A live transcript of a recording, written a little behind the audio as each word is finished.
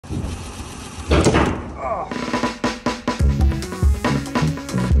Oh.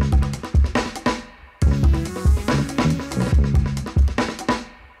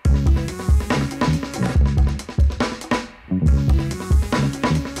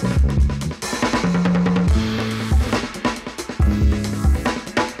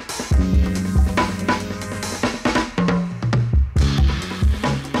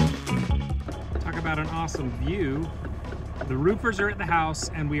 Talk about an awesome view. The roofers are at the house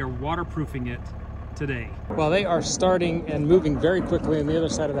and we are waterproofing it today. Well, they are starting and moving very quickly on the other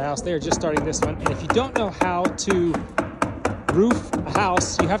side of the house. They are just starting this one. And if you don't know how to roof a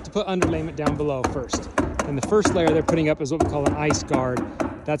house, you have to put underlayment down below first. And the first layer they're putting up is what we call an ice guard.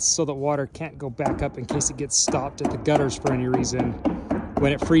 That's so that water can't go back up in case it gets stopped at the gutters for any reason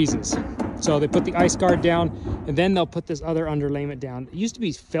when it freezes. So they put the ice guard down and then they'll put this other underlayment down. It used to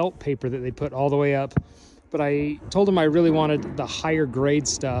be felt paper that they put all the way up, but I told them I really wanted the higher grade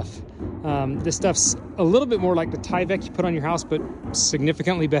stuff. This stuff's a little bit more like the Tyvek you put on your house, but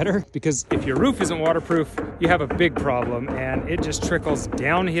significantly better, because if your roof isn't waterproof, you have a big problem and it just trickles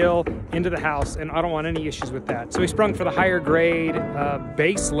downhill into the house, and I don't want any issues with that. So we sprung for the higher grade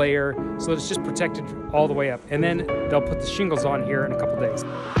base layer so that it's just protected all the way up. And then they'll put the shingles on here in a couple days.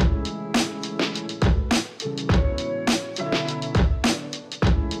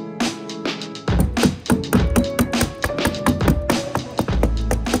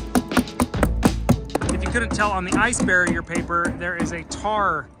 Couldn't tell on the ice barrier paper, there is a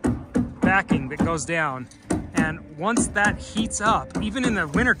tar backing that goes down, and once that heats up, even in the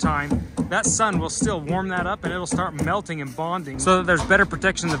wintertime, that sun will still warm that up and it'll start melting and bonding. So that there's better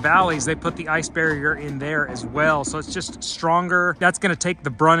protection in the valleys, they put the ice barrier in there as well, so it's just stronger. That's going to take the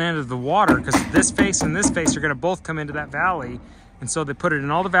brunt end of the water, because this face and this face are going to both come into that valley, and so they put it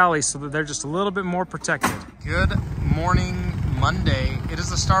in all the valleys so that they're just a little bit more protected. Good morning, Monday. It is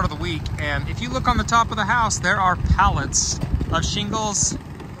the start of the week, and if you look on the top of the house, there are pallets of shingles.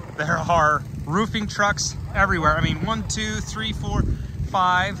 There are roofing trucks everywhere. I mean, 1, 2, 3, 4,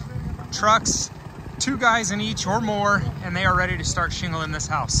 5 trucks, 2 guys in each or more, and they are ready to start shingling this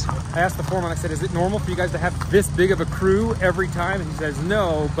house. I asked the foreman, I said, is it normal for you guys to have this big of a crew every time? And he says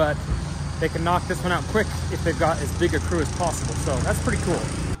no, but they can knock this one out quick if they've got as big a crew as possible. So that's pretty cool.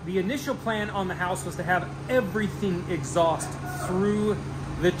 The initial plan on the house was to have everything exhaust through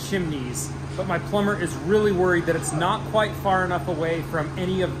the chimneys, but my plumber is really worried that it's not quite far enough away from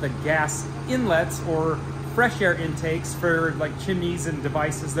any of the gas inlets or fresh air intakes for like chimneys and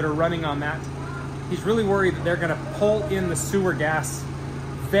devices that are running on that. He's really worried that they're gonna pull in the sewer gas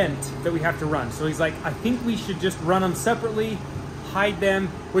vent that we have to run. So he's like, I think we should just run them separately, hide them,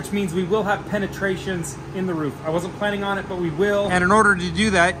 which means we will have penetrations in the roof. I wasn't planning on it, but we will. And in order to do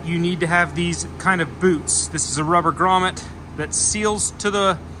that, you need to have these kind of boots. This is a rubber grommet that seals to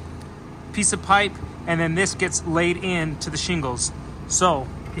the piece of pipe, and then this gets laid into the shingles. So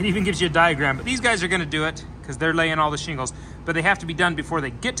it even gives you a diagram, but these guys are gonna do it because they're laying all the shingles, but they have to be done before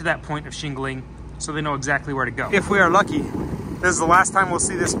they get to that point of shingling so they know exactly where to go. If we are lucky, this is the last time we'll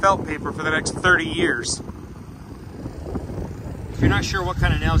see this felt paper for the next 30 years. If you're not sure what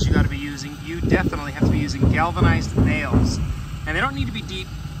kind of nails you got to be using, you definitely have to be using galvanized nails. And they don't need to be deep.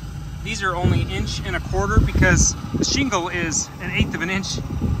 These are only 1.25 inches because the shingle is 1/8 of an inch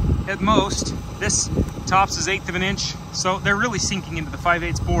at most. This tops is 1/8 of an inch. So they're really sinking into the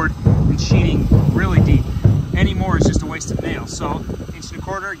 5/8 board and sheeting really deep. Any more is just a waste of nails. So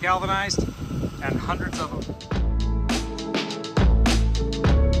 1.25 inch galvanized and hundreds of them.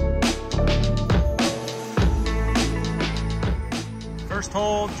 First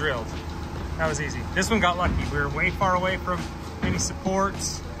hole drilled. That was easy. This one got lucky. We were way far away from any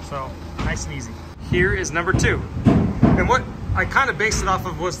supports, so nice and easy. Here is number 2. And what I kind of based it off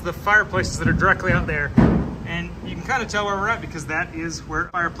of was the fireplaces that are directly out there. And you can kind of tell where we're at because that is where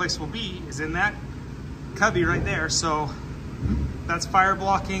fireplace will be, is in that cubby right there. So that's fire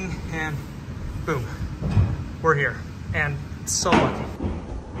blocking, and boom, we're here. And so lucky.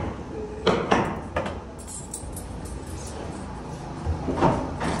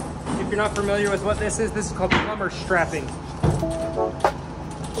 If you're not familiar with what this is called plumber strapping.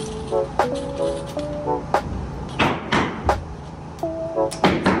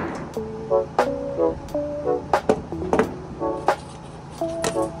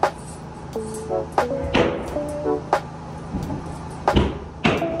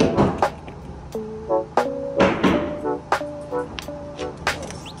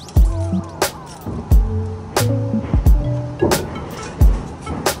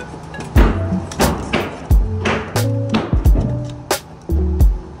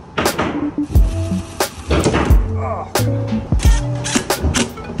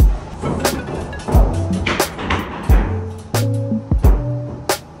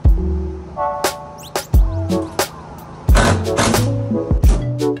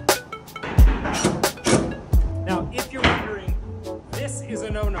 this is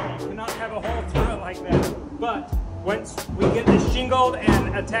a no-no. You cannot have a hole through it like that. But once we get this shingled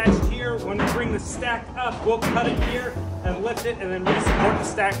and attached here, when we bring the stack up, we'll cut it here and lift it and then re-support the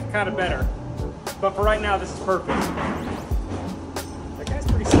stack kind of better. But for right now, this is perfect. That guy's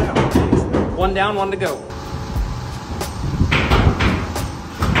pretty stout. One down, one to go.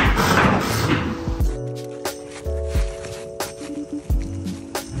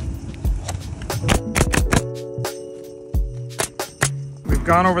 We've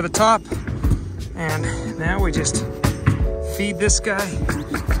gone over the top, and now we just feed this guy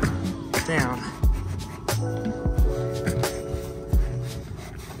down.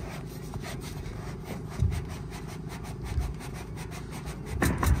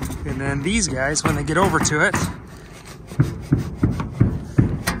 And then these guys, when they get over to it,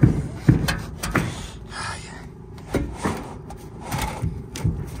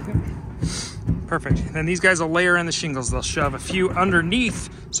 perfect. And then these guys will layer in the shingles. They'll shove a few underneath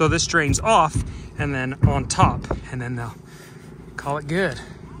so this drains off, and then on top, and then they'll call it good.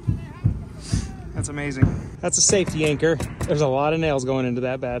 That's amazing. That's a safety anchor. There's a lot of nails going into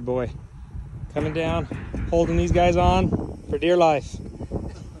that bad boy. Coming down, holding these guys on for dear life.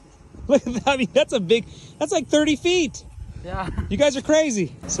 Look at that. I mean, that's like 30 feet. Yeah. You guys are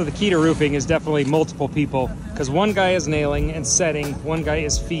crazy. So the key to roofing is definitely multiple people, because one guy is nailing and setting, one guy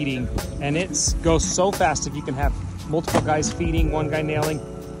is feeding, and it goes so fast if you can have multiple guys feeding, one guy nailing.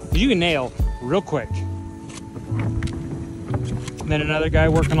 You can nail real quick. And then another guy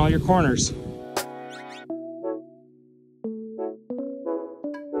working all your corners.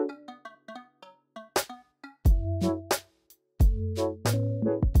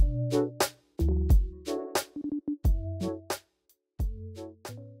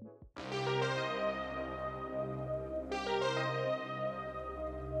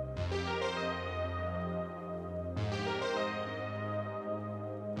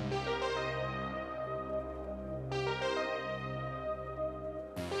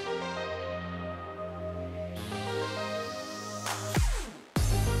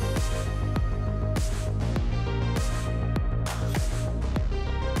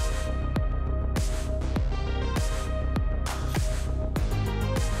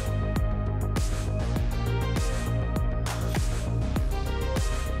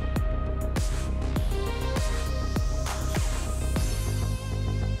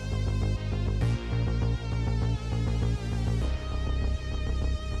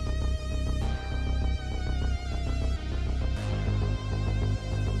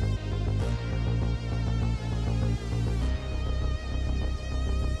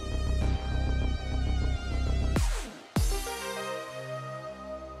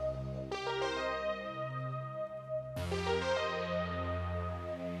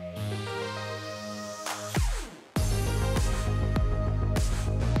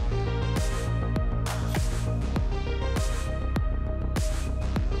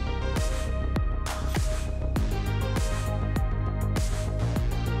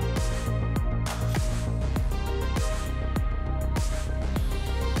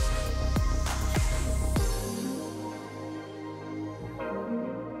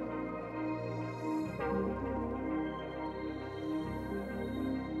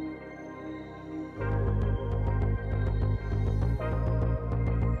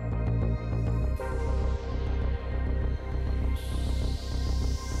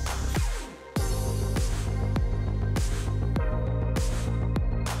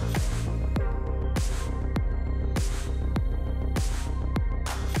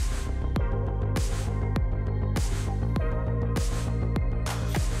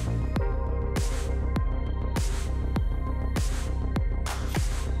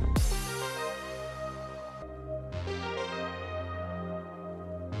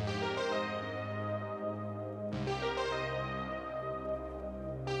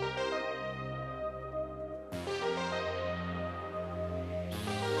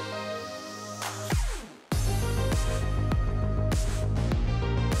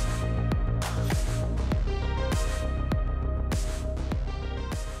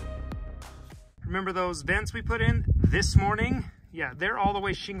 Remember those vents we put in this morning? Yeah, they're all the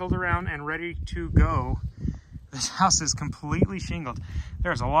way shingled around and ready to go. This house is completely shingled.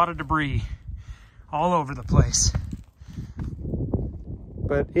 There's a lot of debris all over the place.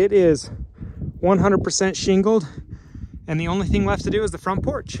 But it is 100% shingled, and the only thing left to do is the front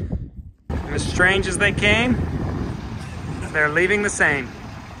porch. And as strange as they came, they're leaving the same.